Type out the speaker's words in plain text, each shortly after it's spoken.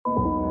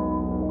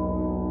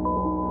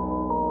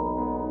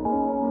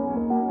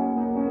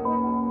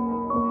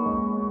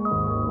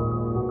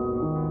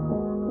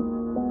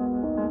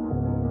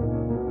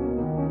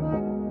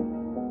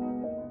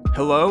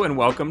Hello and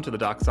welcome to the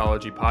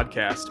Doxology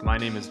Podcast. My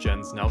name is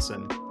Jens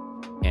Nelson.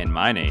 And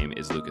my name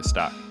is Lucas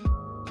Stock.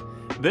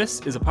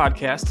 This is a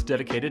podcast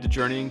dedicated to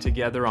journeying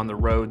together on the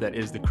road that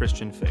is the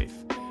Christian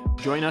faith.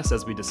 Join us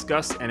as we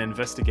discuss and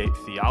investigate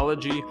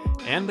theology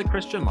and the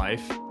Christian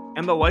life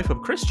and the life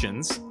of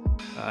Christians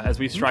as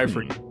we strive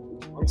for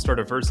our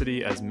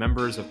diversity as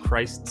members of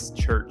Christ's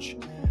church.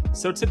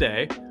 So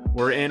today,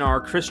 we're in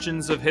our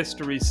Christians of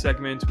History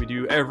segment we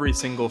do every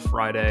single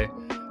Friday.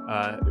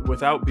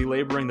 Without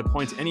belaboring the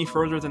point any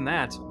further than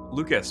that,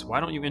 Lucas, why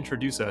don't you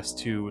introduce us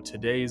to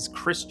today's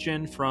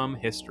Christian from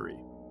history?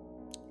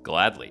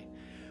 Gladly.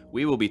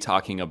 We will be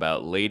talking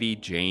about Lady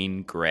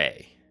Jane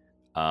Grey.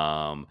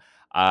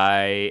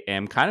 I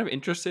am kind of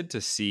interested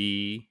to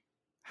see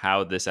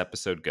how this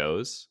episode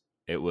goes.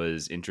 It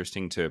was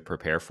interesting to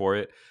prepare for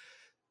it.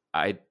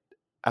 I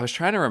was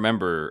trying to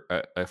remember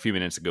a few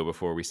minutes ago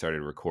before we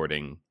started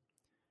recording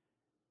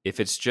if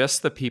it's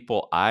just the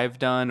people I've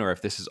done or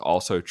if this is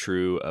also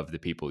true of the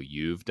people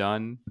you've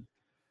done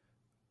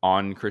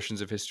on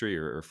Christians of History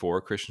or for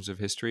Christians of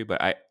History.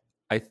 But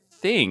I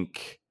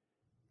think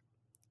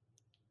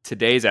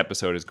today's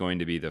episode is going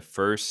to be the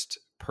first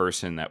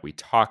person that we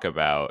talk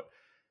about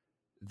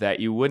that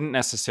you wouldn't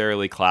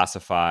necessarily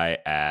classify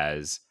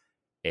as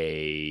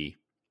I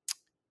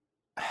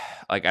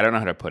don't know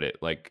how to put it,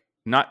 like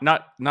not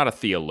a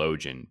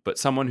theologian, but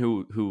someone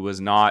who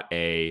was not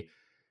a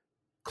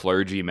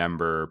clergy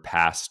member,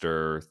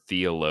 pastor,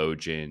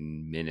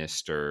 theologian,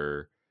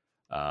 minister,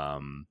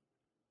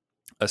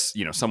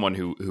 someone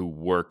who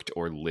worked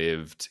or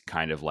lived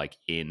kind of like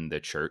in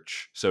the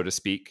church, so to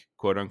speak,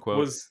 quote unquote.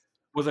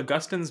 Was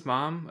Augustine's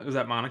mom? Was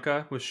that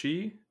Monica? Does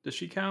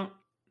she count?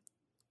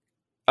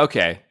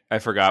 Okay, I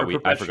forgot.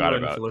 I forgot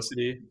about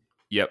Felicity.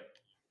 Yep.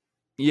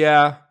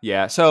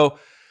 Yeah. So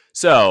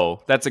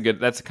that's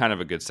kind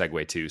of a good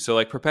segue too. So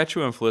like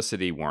Perpetua and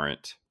Felicity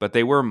weren't, but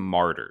they were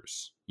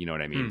martyrs. You know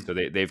what I mean? So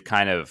they've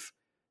kind of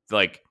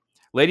like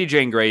Lady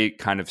Jane Grey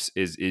kind of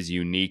is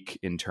unique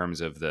in terms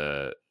of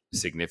the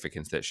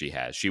significance that she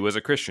has. She was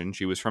a Christian.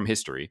 She was from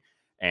history,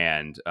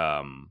 and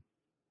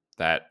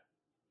that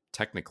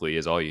technically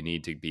is all you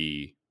need to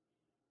be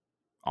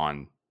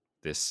on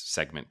this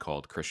segment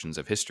called Christians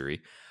of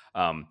History.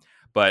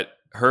 But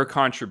her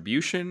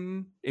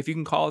contribution, if you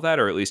can call it that,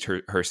 or at least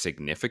her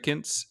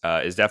significance,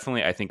 is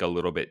definitely, I think, a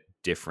little bit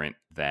different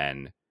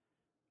than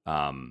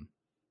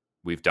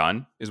we've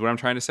done, is what I'm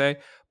trying to say.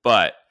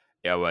 But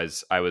I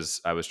was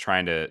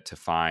trying to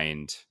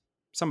find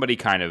somebody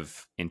kind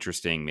of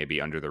interesting,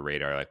 maybe under the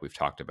radar, like we've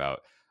talked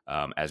about,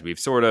 as we've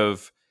sort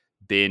of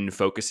been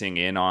focusing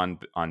in on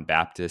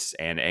Baptists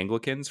and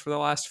Anglicans for the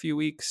last few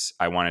weeks.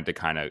 I wanted to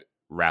kind of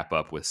wrap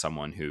up with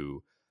someone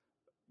who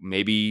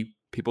maybe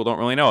people don't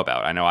really know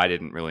about. I know I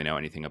didn't really know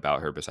anything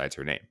about her besides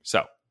her name.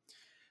 So,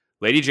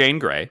 Lady Jane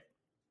Grey,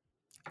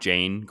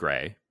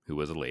 who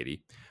was a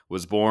lady,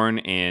 was born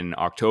in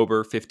October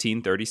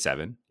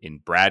 1537 in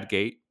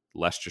Bradgate,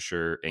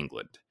 Leicestershire,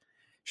 England.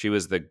 She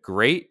was this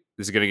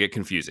is going to get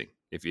confusing.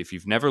 If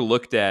you've never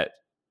looked at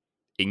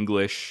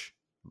the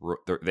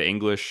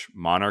English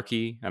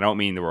monarchy, I don't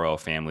mean the royal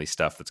family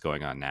stuff that's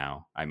going on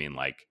now. I mean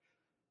like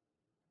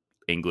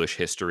English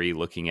history,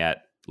 looking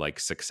at like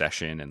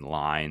succession and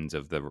lines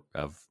of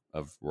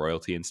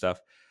royalty and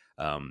stuff.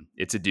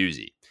 It's a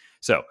doozy.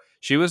 So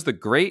she was the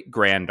great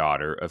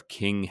granddaughter of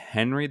King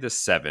Henry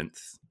VII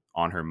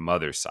on her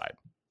mother's side.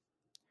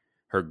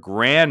 Her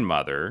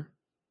grandmother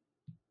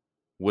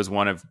was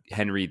one of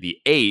Henry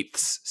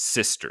VIII's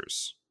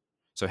sisters.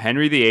 So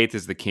Henry VIII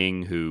is the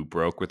king who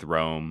broke with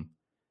Rome,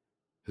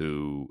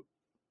 who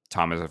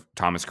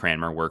Thomas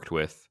Cranmer worked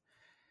with.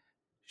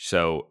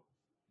 So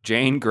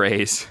Jane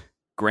Grey's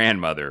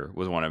grandmother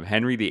was one of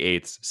Henry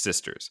VIII's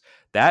sisters.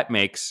 That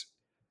makes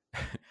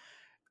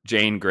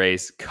Jane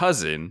Grey's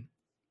cousin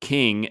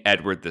King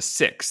Edward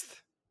VI,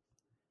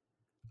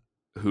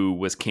 who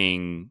was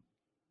king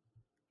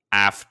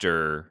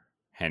after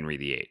Henry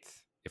VIII,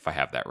 if I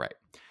have that right.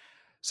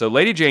 So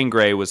Lady Jane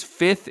Grey was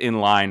fifth in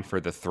line for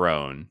the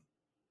throne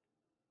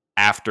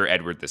after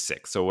Edward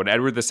VI. So when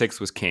Edward VI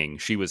was king,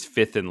 she was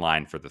fifth in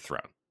line for the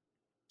throne.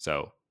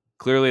 So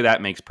clearly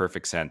that makes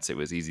perfect sense. It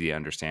was easy to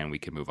understand. We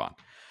could move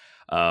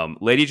on.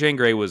 Lady Jane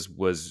Grey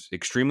was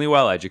extremely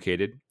well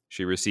educated.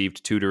 She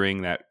received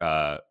tutoring that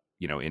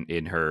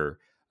in her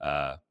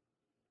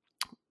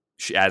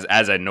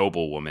as a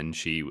noblewoman,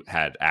 she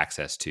had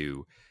access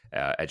to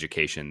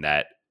education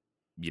that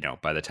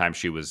by the time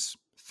she was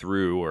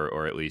through,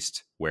 or at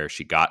least where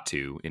she got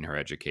to in her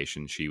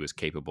education, she was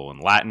capable in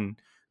Latin,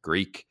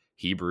 Greek,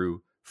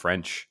 Hebrew,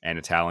 French, and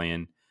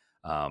Italian.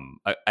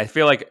 I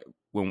feel like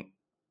when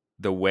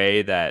the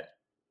way that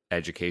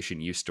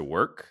education used to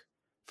work,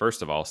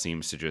 first of all,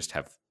 seems to just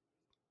have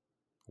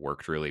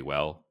worked really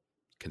well,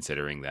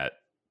 considering that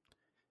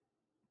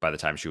by the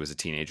time she was a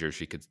teenager,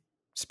 she could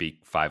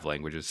speak 5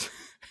 languages,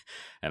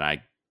 and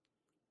I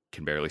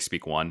can barely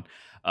speak one.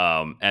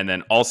 And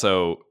then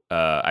also,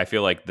 I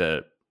feel like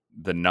the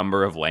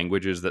number of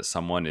languages that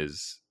someone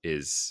is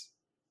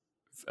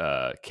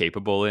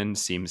capable in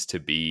seems to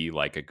be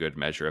like a good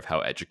measure of how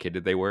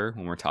educated they were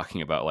when we're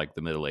talking about like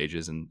the Middle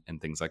Ages and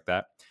things like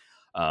that.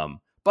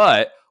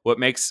 But what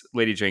makes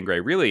Lady Jane Grey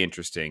really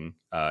interesting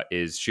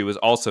is she was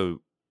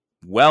also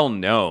well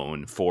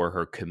known for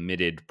her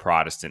committed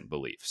Protestant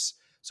beliefs.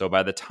 So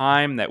by the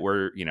time that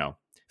we're,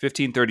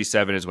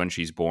 1537 is when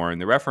she's born,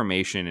 the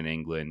Reformation in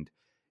England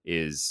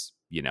is,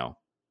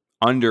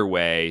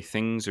 underway.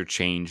 Things are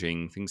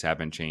changing. Things have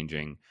been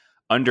changing.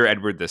 Under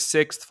Edward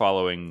VI,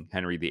 following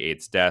Henry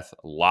VIII's death,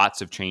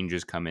 lots of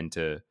changes come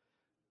into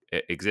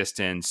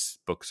existence.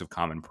 Books of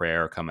Common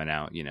Prayer are coming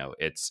out.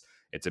 It's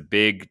a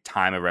big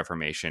time of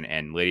Reformation,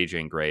 and Lady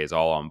Jane Grey is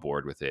all on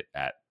board with it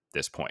at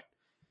this point.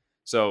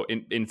 So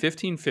in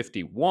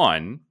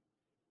 1551,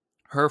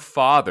 her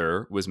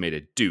father was made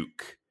a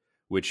duke,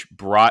 which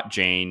brought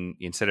Jane,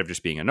 instead of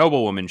just being a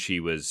noblewoman, she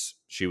was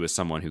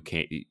someone who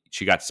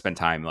she got to spend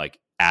time like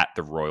at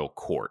the royal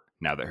court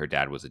now that her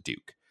dad was a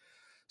duke.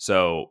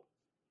 So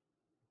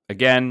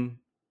again,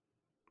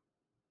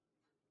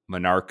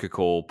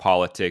 monarchical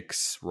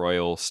politics,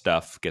 royal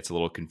stuff gets a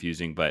little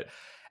confusing, but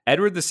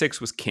Edward VI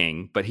was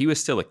king, but he was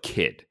still a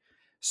kid.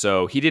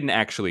 So he didn't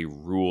actually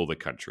rule the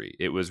country.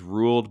 It was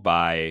ruled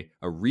by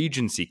a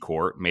regency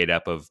court made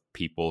up of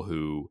people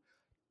who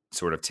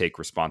sort of take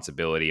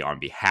responsibility on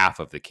behalf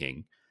of the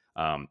king.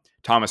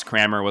 Thomas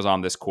Cranmer was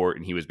on this court,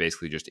 and he was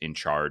basically just in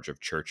charge of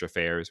church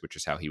affairs, which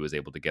is how he was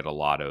able to get a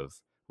lot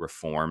of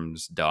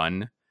reforms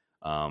done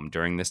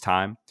during this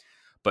time.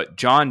 But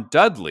John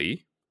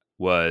Dudley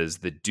was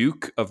the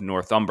Duke of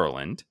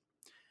Northumberland,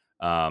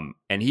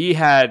 and he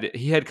had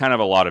kind of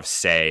a lot of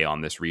say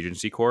on this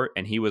regency court,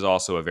 and he was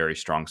also a very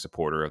strong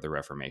supporter of the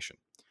Reformation.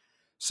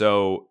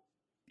 So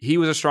he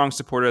was a strong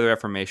supporter of the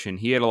Reformation.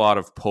 He had a lot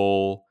of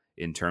pull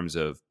in terms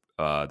of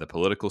the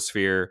political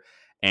sphere,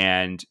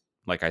 and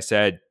like I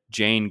said,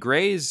 Jane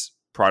Grey's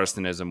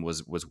Protestantism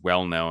was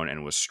well known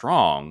and was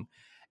strong.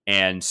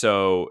 And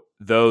so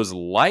those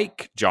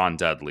like John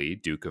Dudley,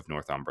 Duke of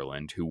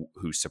Northumberland,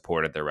 who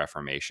supported the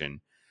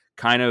Reformation,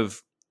 kind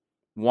of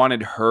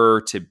wanted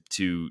her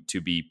to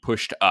be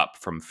pushed up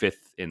from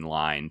fifth in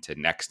line to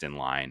next in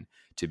line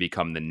to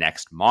become the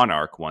next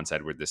monarch once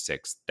Edward VI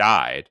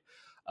died,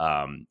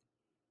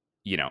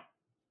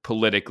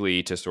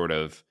 politically, to sort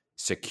of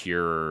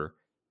secure,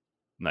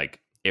 like,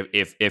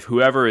 if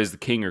whoever is the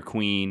king or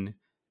queen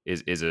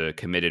is a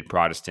committed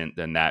Protestant,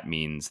 then that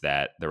means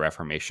that the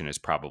Reformation is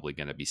probably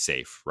going to be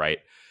safe, right?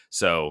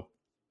 So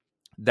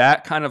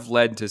that kind of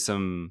led to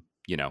some,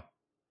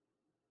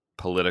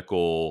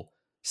 political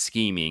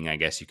scheming, I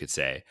guess you could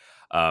say.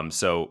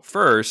 So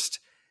first,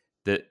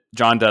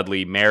 John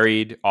Dudley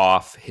married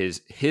off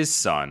his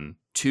son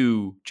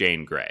to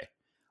Jane Grey.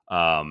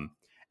 And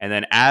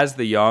then as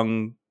the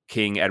young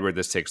King Edward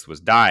VI was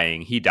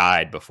dying, he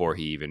died before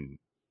he even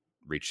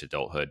reached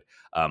adulthood.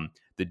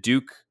 The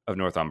Duke of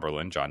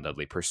Northumberland, John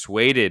Dudley,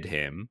 persuaded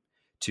him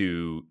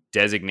to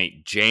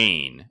designate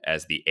Jane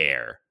as the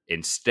heir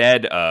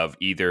instead of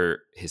either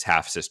his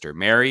half-sister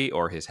Mary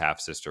or his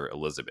half-sister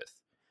Elizabeth.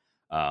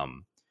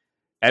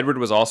 Edward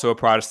was also a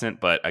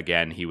Protestant, but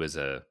again, he was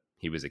a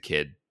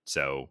kid,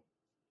 so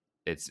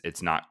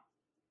it's not.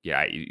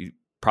 Yeah, you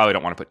probably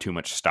don't want to put too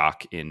much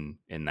stock in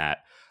that.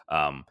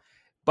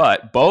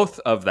 But both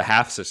of the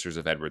half sisters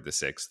of Edward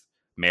VI,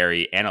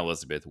 Mary and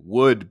Elizabeth,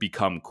 would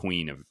become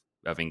Queen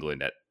of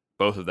England.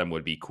 Both of them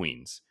would be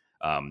queens.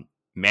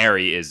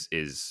 Mary is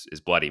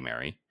Bloody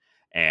Mary,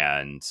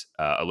 and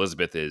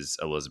Elizabeth is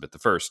Elizabeth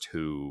I,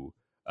 who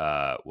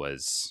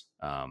was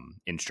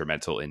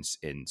instrumental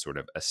in sort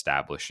of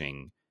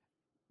establishing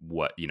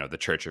what, the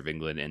Church of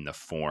England in the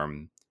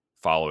form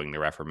following the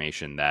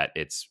Reformation that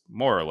it's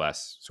more or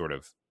less sort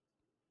of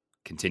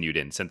continued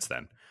in since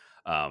then.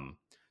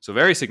 So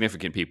very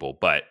significant people,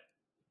 but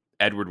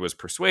Edward was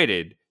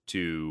persuaded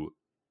to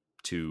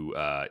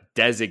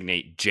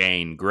designate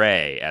Jane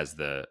Grey as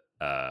the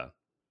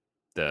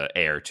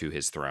heir to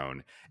his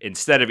throne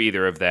instead of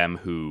either of them,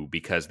 who,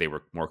 because they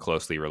were more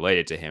closely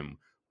related to him,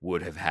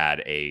 would have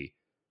had a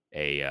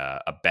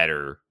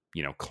better,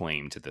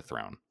 claim to the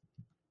throne.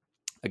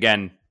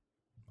 Again,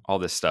 all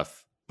this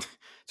stuff,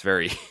 it's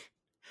very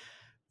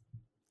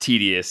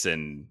tedious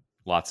and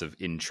lots of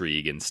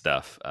intrigue and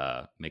stuff.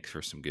 Makes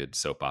for some good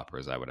soap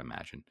operas, I would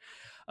imagine.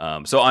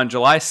 So on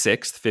July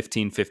 6th,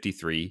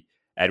 1553,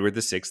 Edward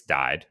VI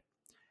died,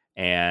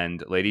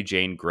 and Lady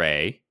Jane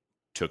Grey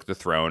took the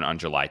throne on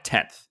July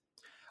 10th.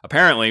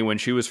 Apparently, when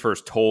she was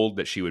first told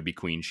that she would be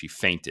queen, she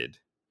fainted.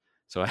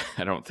 So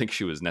I don't think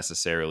she was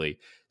necessarily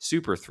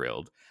super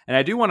thrilled. And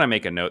I do want to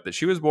make a note that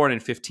she was born in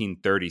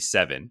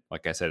 1537,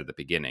 like I said at the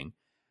beginning,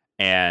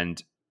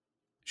 and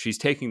she's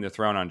taking the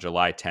throne on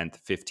July 10th,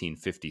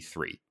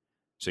 1553.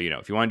 So,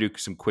 if you want to do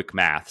some quick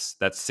maths,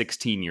 that's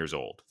 16 years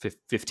old,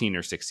 15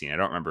 or 16. I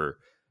don't remember.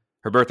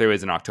 Her birthday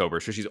was in October,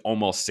 so she's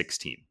almost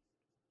 16.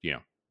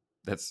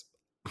 That's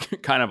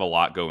kind of a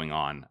lot going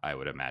on, I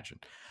would imagine.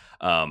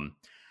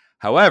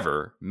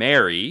 However,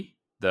 Mary,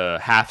 the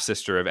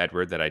half-sister of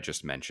Edward that I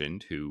just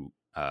mentioned, who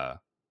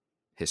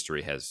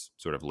history has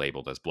sort of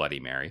labeled as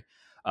Bloody Mary,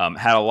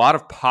 had a lot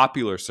of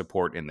popular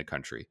support in the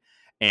country.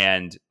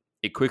 And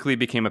it quickly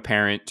became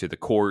apparent to the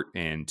court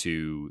and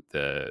to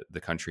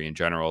the country in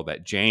general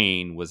that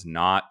Jane was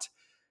not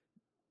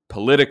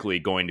politically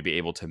going to be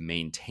able to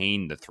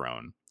maintain the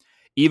throne,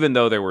 even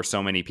though there were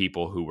so many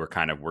people who were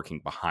kind of working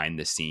behind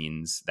the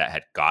scenes that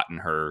had gotten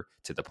her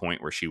to the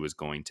point where she was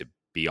going to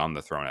be on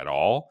the throne at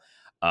all.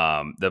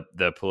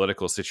 The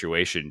political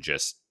situation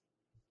just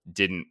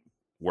didn't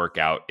work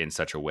out in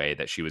such a way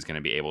that she was going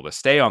to be able to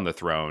stay on the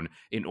throne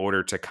in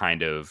order to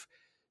kind of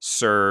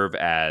serve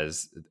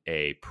as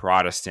a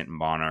Protestant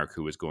monarch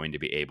who was going to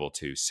be able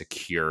to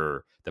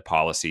secure the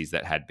policies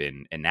that had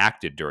been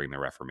enacted during the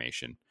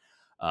Reformation.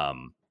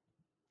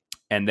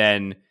 And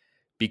then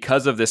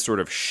because of this sort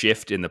of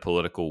shift in the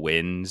political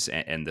winds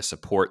and the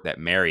support that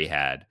Mary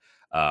had,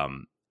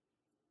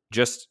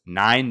 just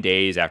 9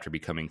 days after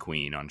becoming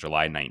queen on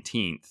July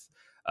 19th,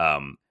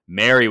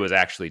 Mary was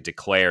actually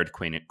declared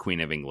Queen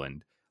of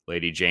England.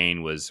 Lady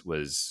Jane was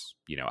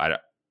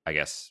I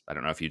guess, I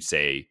don't know if you'd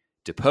say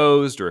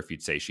deposed or if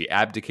you'd say she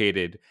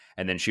abdicated.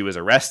 And then she was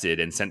arrested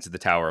and sent to the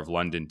Tower of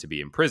London to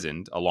be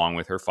imprisoned, along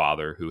with her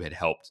father, who had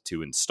helped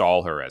to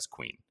install her as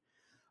queen.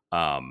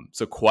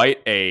 So quite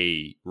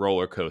a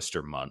roller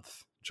coaster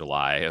month,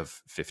 July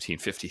of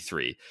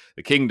 1553.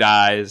 The king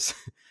dies,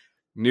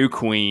 new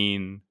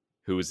queen,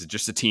 who was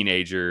just a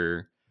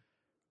teenager.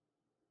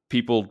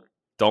 People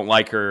don't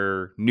like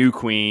her, new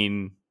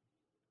queen,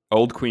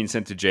 old queen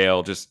sent to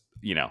jail. Just,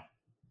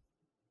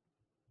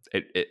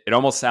 it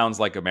almost sounds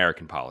like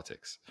American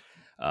politics.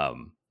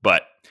 So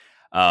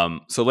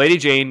Lady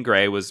Jane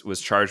Grey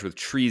was charged with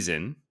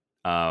treason,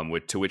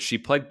 to which she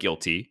pled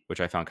guilty, which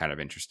I found kind of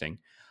interesting.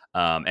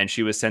 And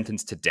she was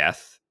sentenced to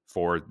death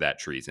for that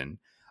treason,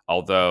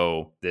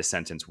 although this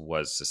sentence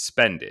was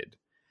suspended.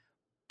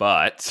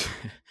 But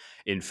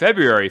in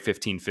February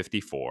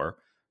 1554,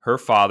 her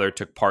father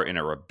took part in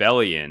a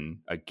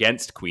rebellion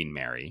against Queen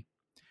Mary,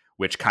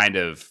 which kind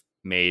of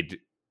made,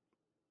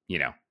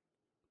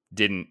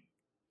 didn't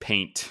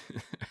paint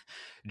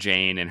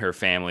Jane and her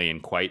family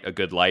in quite a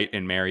good light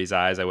in Mary's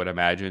eyes, I would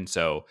imagine.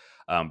 So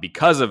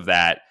because of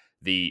that,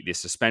 the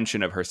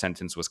suspension of her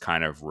sentence was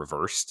kind of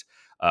reversed.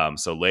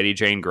 So Lady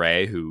Jane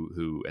Grey,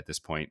 who at this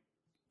point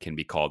can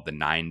be called the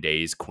 9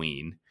 Days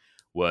Queen,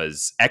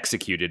 was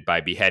executed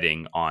by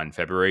beheading on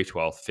February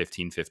 12th,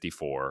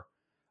 1554,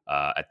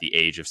 at the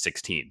age of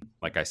 16.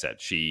 Like I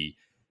said, she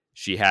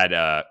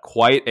had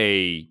quite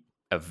an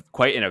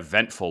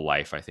eventful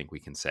life, I think we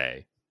can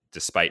say,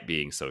 despite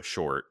being so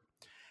short,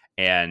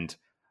 and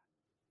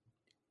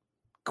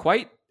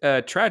quite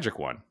a tragic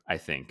one, I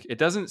think. It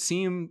doesn't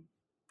seem,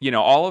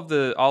 all of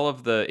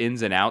the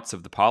ins and outs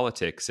of the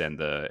politics and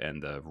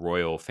the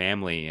royal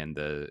family and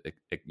the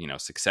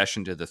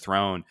succession to the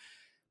throne.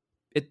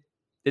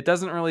 It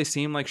doesn't really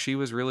seem like she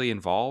was really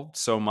involved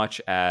so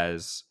much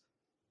as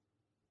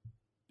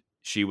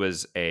she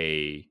was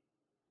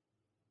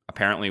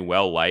apparently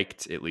well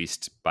liked, at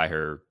least by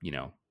her,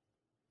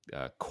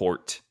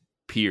 court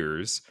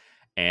peers,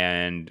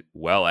 and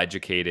well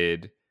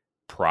educated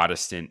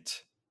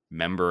Protestant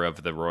member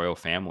of the royal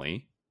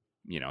family,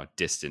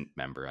 distant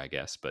member, I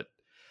guess, but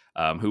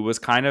who was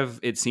kind of,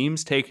 it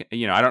seems, taken,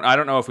 I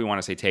don't know if we want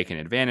to say taken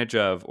advantage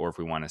of, or if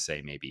we want to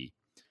say maybe,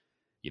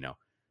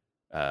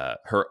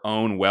 her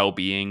own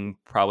well-being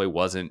probably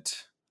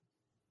wasn't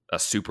a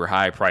super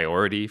high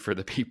priority for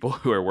the people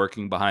who are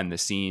working behind the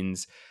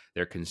scenes.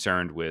 They're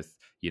concerned with,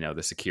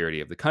 the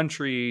security of the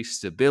country,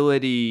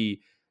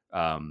 stability,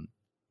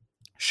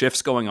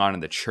 shifts going on in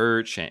the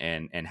church,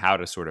 and how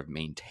to sort of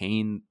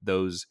maintain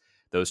those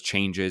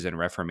changes and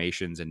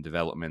reformations and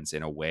developments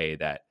in a way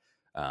that,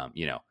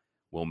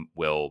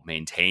 will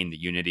maintain the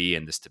unity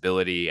and the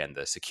stability and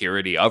the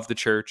security of the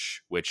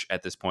church, which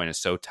at this point is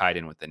so tied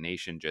in with the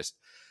nation. Just,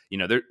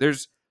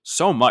 there's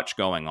so much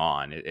going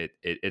on.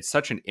 It's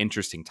such an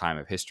interesting time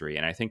of history.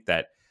 And I think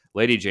that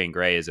Lady Jane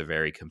Grey is a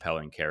very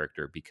compelling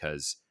character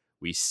because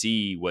we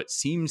see what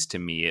seems to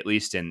me, at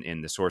least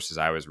in the sources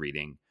I was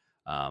reading,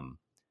 well,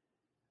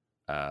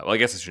 I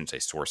guess I shouldn't say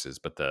sources,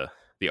 but the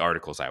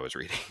articles I was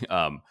reading,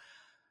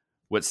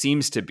 what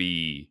seems to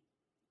be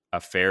a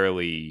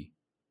fairly,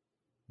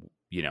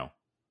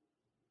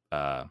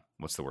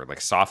 what's the word?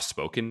 Like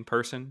soft-spoken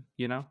person,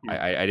 Yeah.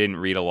 I didn't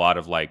read a lot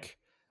of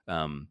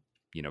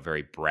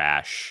very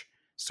brash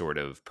sort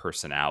of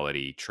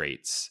personality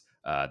traits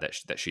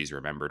that she's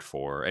remembered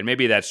for. And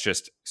maybe that's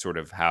just sort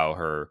of how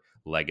her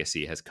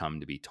legacy has come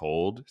to be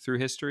told through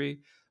history.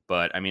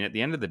 But I mean, at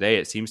the end of the day,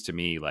 it seems to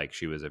me like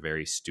she was a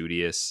very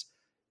studious,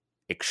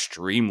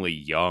 extremely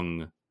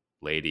young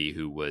lady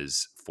who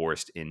was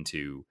forced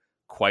into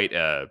quite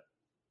a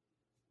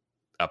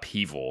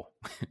upheaval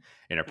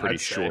in a pretty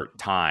short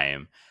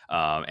time.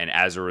 And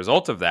as a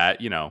result of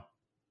that,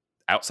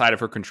 outside of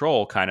her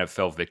control, kind of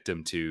fell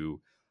victim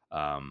to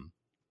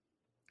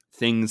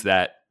things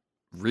that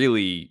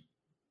really,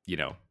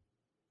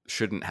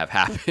 shouldn't have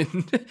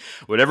happened.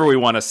 Whatever we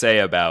want to say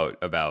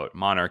about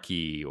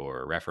monarchy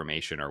or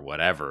Reformation or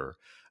whatever,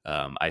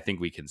 I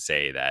think we can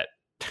say that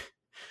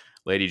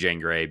Lady Jane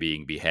Grey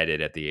being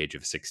beheaded at the age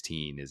of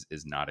 16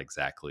 is not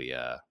exactly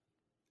a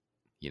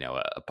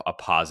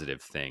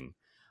positive thing.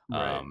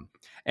 Right.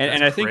 And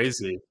That's I think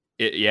crazy.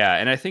 yeah,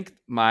 and I think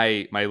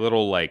my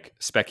little like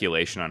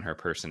speculation on her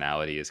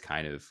personality is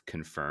kind of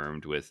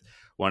confirmed with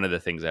one of the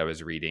things I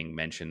was reading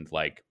mentioned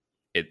like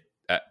it.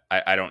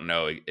 I don't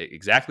know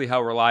exactly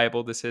how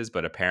reliable this is,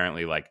 but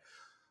apparently like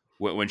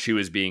when she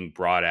was being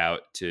brought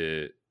out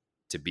to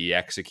be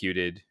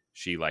executed,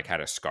 she like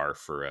had a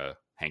scarf or a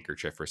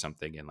handkerchief or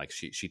something, and like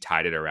she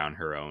tied it around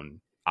her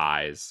own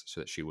eyes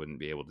so that she wouldn't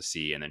be able to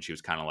see, and then she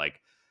was kind of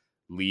like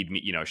lead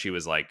me, she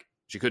was like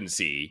she couldn't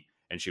see,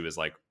 and she was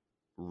like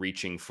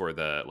reaching for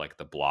the like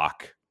the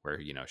block where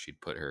she'd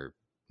put her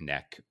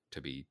neck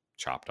to be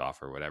chopped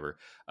off or whatever,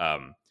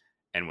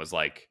 and was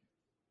like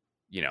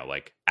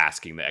like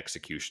asking the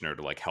executioner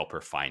to like help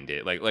her find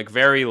it, like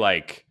very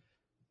like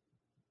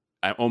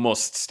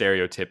almost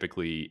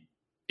stereotypically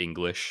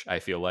English. I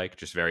feel like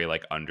just very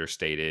like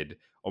understated,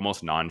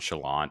 almost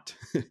nonchalant.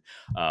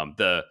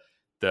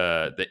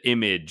 The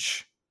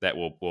image that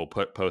we'll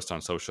post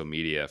on social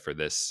media for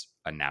this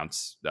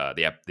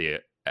the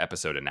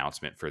episode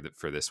announcement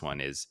for this one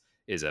is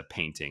a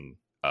painting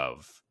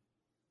of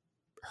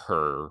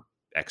her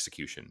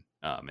execution,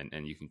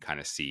 and you can kind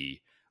of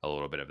see a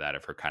little bit of that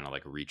of her kind of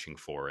like reaching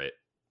for it,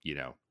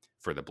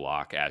 for the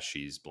block as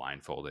she's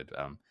blindfolded.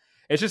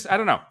 It's just, I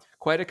don't know,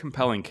 quite a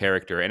compelling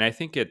character, and I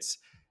think it's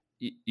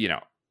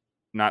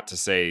not to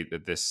say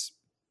that this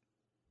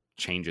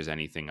changes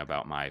anything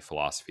about my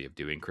philosophy of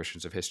doing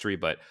Christians of history,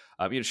 but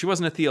she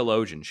wasn't a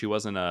theologian, she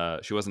wasn't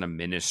a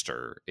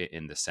minister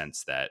in the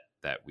sense that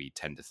we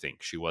tend to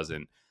think. She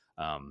wasn't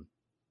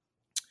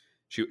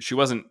she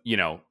wasn't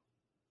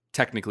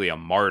technically a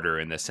martyr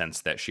in the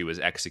sense that she was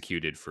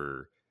executed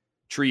for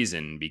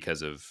treason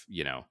because of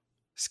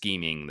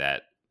scheming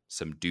that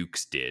some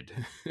dukes did.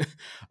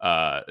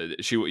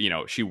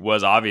 She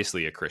was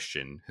obviously a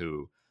Christian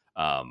who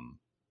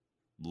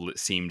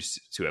seemed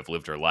to have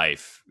lived her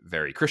life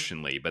very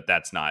Christianly, but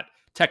that's not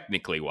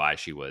technically why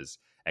she was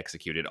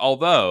executed,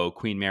 although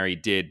Queen Mary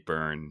did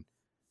burn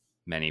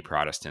many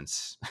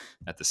Protestants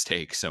at the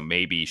stake, so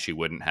maybe she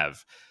wouldn't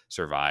have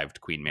survived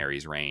Queen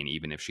Mary's reign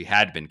even if she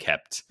had been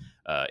kept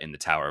in the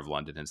Tower of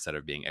London instead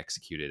of being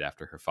executed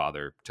after her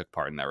father took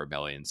part in that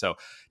rebellion. So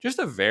just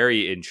a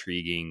very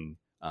intriguing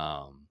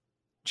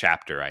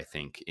chapter, I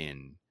think,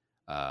 in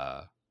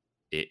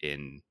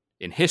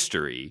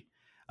history.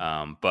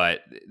 But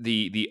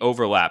the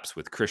overlaps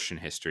with Christian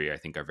history, I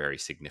think, are very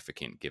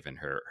significant given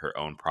her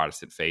own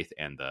Protestant faith,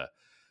 and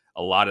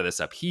a lot of this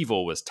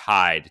upheaval was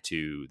tied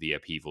to the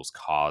upheavals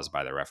caused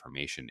by the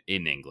Reformation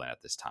in England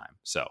at this time.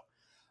 So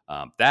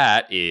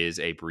that is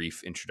a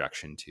brief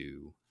introduction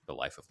to the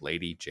life of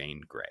Lady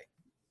Jane Grey.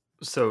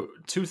 So,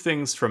 two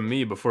things from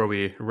me before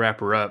we wrap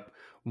her up.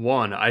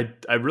 One, I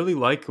really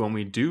like when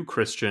we do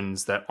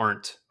Christians that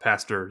aren't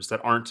pastors,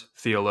 that aren't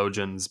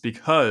theologians,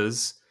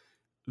 because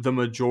the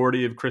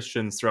majority of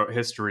Christians throughout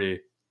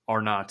history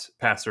are not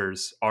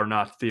pastors, are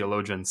not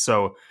theologians.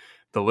 So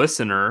the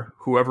listener,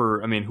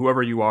 whoever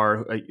you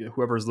are,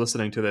 whoever's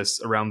listening to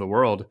this around the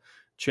world,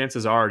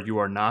 chances are you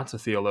are not a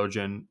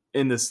theologian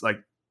in this,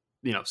 like,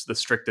 the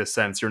strictest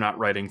sense. You're not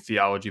writing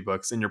theology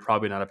books, and you're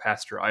probably not a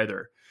pastor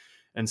either.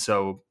 And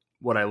so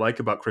what I like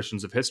about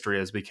Christians of history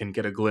is we can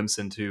get a glimpse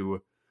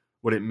into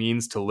what it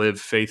means to live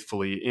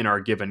faithfully in our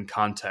given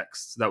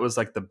context. That was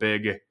like the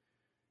big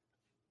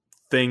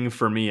thing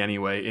for me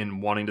anyway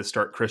in wanting to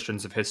start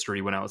Christians of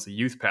history when I was a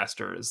youth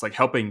pastor, is like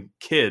helping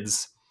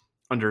kids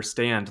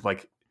understand,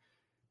 like,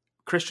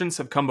 Christians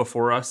have come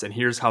before us and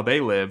here's how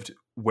they lived,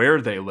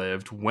 where they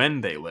lived,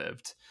 when they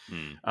lived.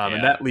 Yeah.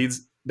 And that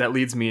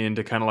leads me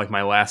into kind of like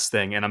my last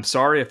thing. And I'm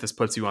sorry if this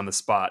puts you on the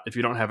spot. If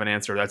you don't have an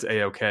answer, that's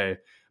a-okay.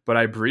 But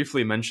I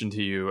briefly mentioned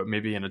to you,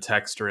 maybe in a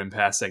text or in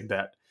passing,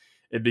 that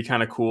it'd be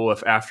kind of cool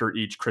if after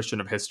each Christian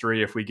of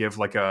history, if we give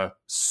like a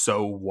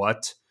so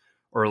what,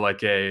 or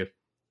like a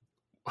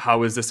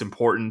how is this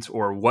important,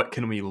 or what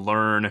can we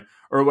learn,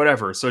 or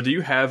whatever. So do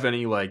you have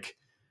any like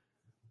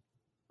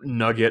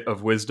nugget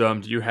of wisdom?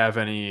 Do you have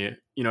any,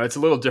 it's a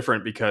little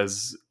different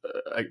because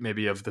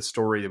maybe of the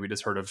story that we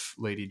just heard of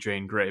Lady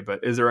Jane Grey, but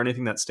is there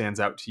anything that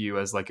stands out to you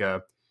as like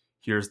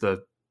here's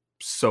the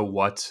so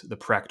what, the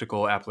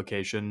practical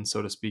application,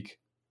 so to speak?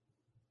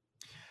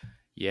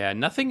 Yeah,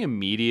 nothing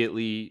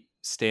immediately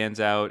stands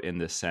out in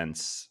the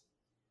sense.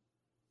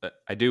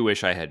 I do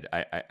wish I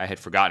had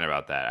forgotten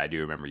about that. I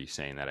do remember you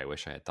saying that. I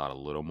wish I had thought a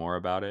little more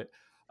about it,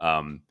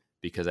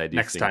 because I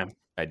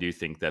do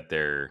think that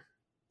there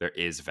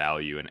is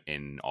value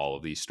in all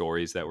of these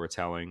stories that we're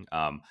telling.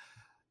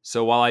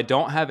 So while I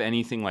don't have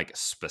anything like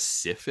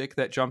specific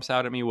that jumps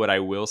out at me, what I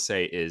will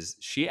say is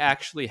she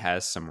actually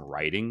has some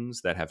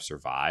writings that have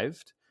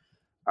survived.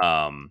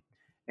 And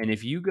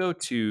if you go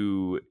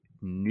to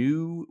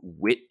New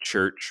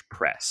Whitchurch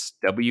Press,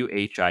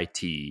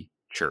 WHIT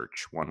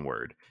Church, one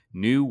word,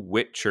 New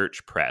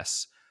Whitchurch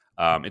Press.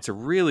 It's a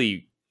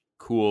really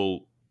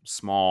cool,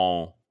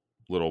 small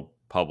little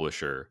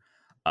publisher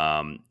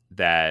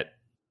that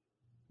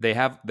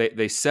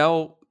they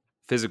sell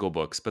physical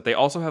books, but they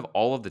also have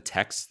all of the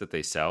texts that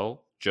they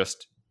sell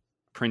just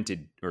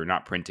printed, or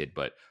not printed,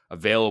 but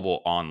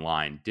available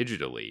online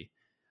digitally.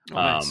 Oh,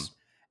 nice.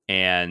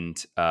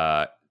 And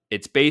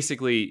it's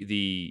basically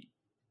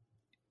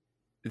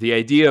the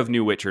idea of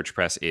New Whitchurch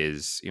Press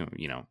is,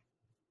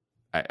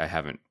 I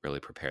haven't really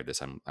prepared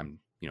this. I'm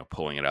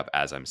pulling it up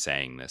as I'm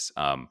saying this.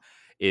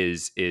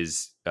 Is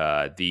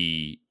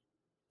the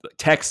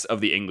texts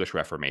of the English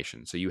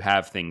Reformation. So you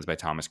have things by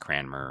Thomas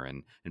Cranmer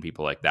and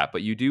people like that,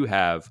 but you do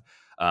have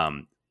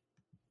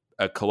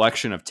a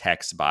collection of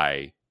texts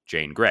by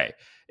Jane Grey.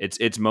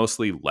 It's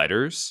mostly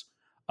letters,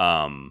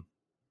 and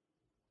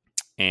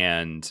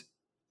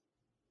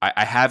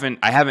I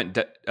haven't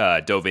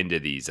dove into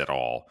these at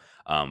all.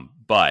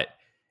 But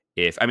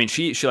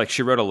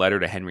she wrote a letter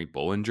to Henry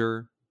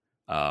Bullinger,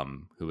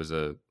 who was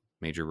a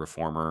major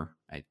reformer,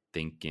 I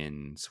think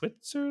in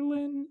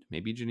Switzerland,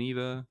 maybe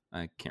Geneva.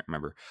 I can't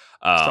remember.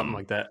 Something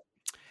like that.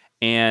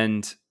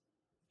 And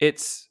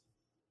it's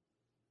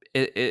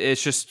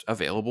just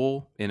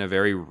available in a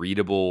very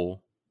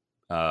readable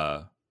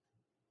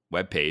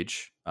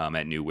webpage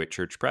at New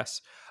Whitchurch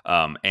Press.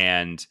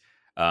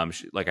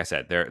 Like I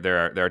said,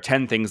 there are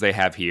 10 things they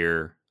have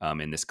here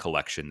in this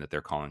collection that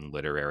they're calling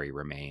Literary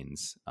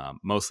Remains,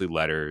 mostly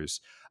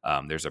letters.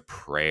 There's a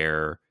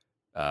prayer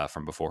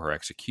from before her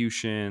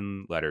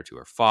execution, letter to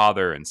her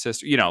father and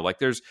sister.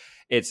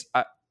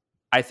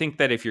 I think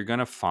that if you're going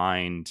to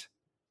find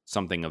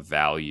something of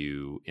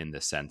value in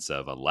the sense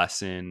of a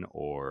lesson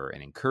or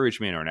an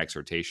encouragement or an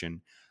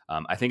exhortation,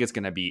 I think it's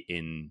going to be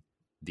in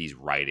these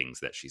writings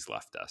that she's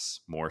left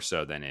us, more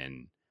so than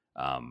in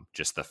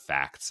just the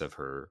facts of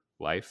her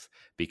life,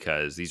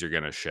 because these are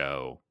going to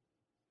show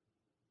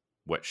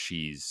what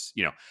she's,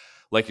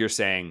 like you're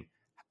saying,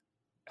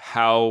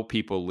 how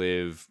people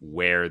live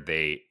where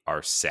they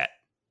are set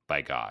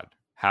by God,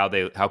 how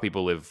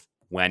people live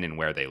when and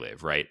where they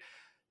live, right?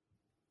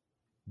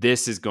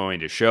 This is going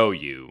to show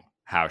you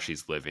how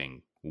she's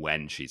living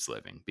when she's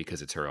living,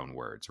 because it's her own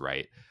words,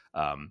 right?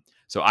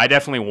 So I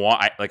definitely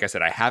like I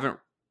said, I haven't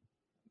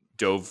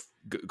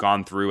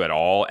gone through at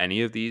all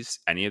any of these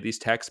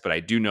texts, but I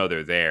do know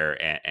they're there,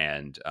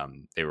 and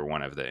they were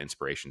one of the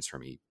inspirations for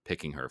me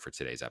picking her for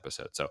today's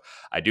episode. So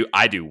I do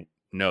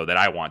know that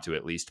I want to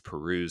at least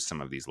peruse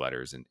some of these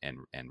letters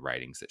and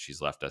writings that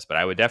she's left us. But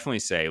I would definitely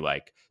say,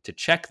 like, to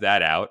check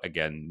that out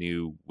again,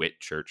 New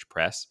Whitchurch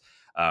Press.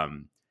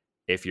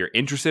 If you're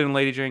interested in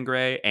Lady Jane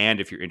Grey,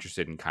 and if you're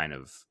interested in kind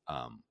of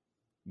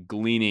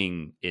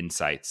gleaning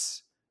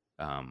insights,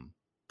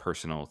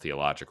 personal,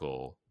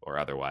 theological, or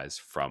otherwise,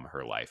 from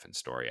her life and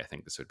story, I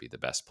think this would be the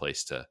best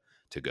place to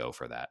go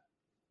for that.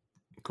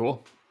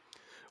 Cool.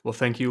 Well,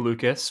 thank you,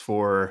 Lucas,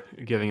 for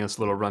giving us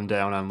a little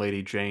rundown on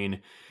Lady Jane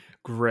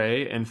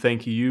Grey, and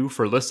thank you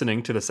for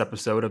listening to this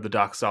episode of the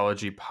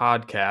Doxology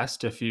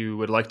Podcast. If you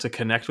would like to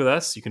connect with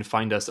us, you can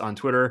find us on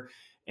Twitter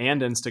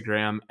and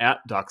Instagram at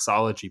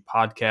Doxology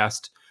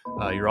Podcast.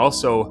 You're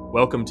also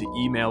welcome to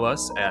email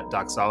us at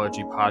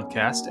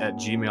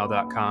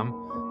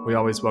doxologypodcast@gmail.com. We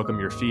always welcome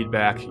your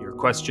feedback, your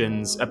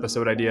questions,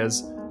 episode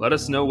ideas. Let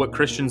us know what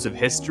Christians of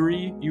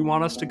history you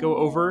want us to go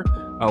over.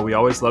 We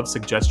always love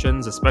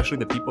suggestions, especially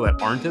the people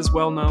that aren't as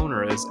well known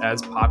or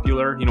as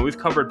popular. We've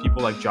covered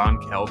people like John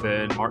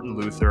Calvin, Martin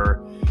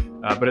Luther,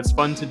 but it's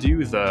fun to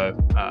do the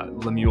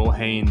Lemuel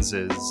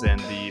Hayneses and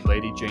the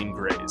Lady Jane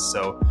Greys.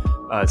 So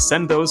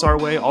send those our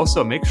way.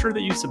 Also, make sure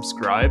that you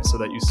subscribe so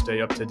that you stay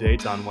up to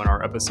date on when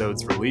our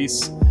episodes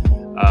release.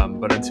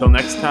 But until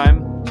next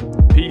time,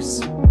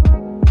 peace.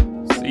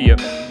 See ya.